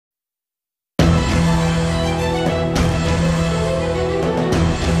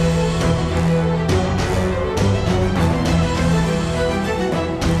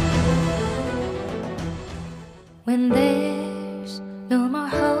When there's no more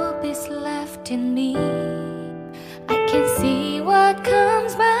hope is left in me, I can see what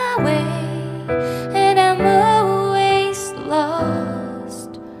comes my way, and I'm always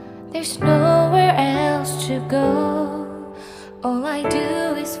lost. There's nowhere else to go. All I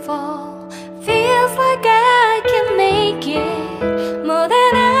do is fall. Feels like I can make it more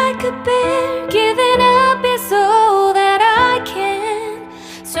than I could bear. Giving up is all that I can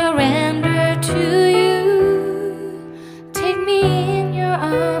surrender to you. Take me in your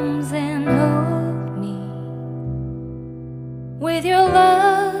arms and hold me. With your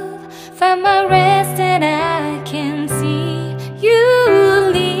love, find my rest, and I can see you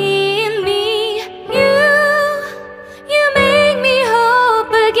lead me. You make me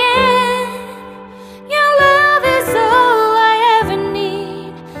hope again. Your love is all I ever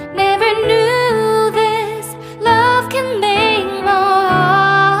need. Never knew this love can make my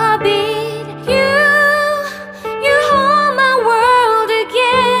heart beat. You hold my world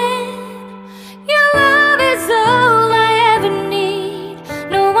again. Your love is all I ever need.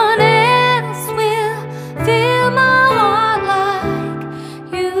 No one else will fill my heart like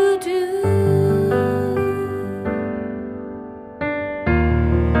you do.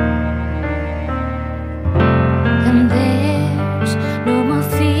 And there's no more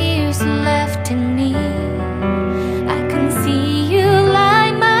fears left in me. I can see you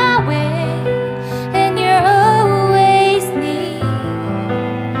light my way, and you're always near.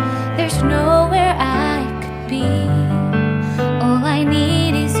 There's no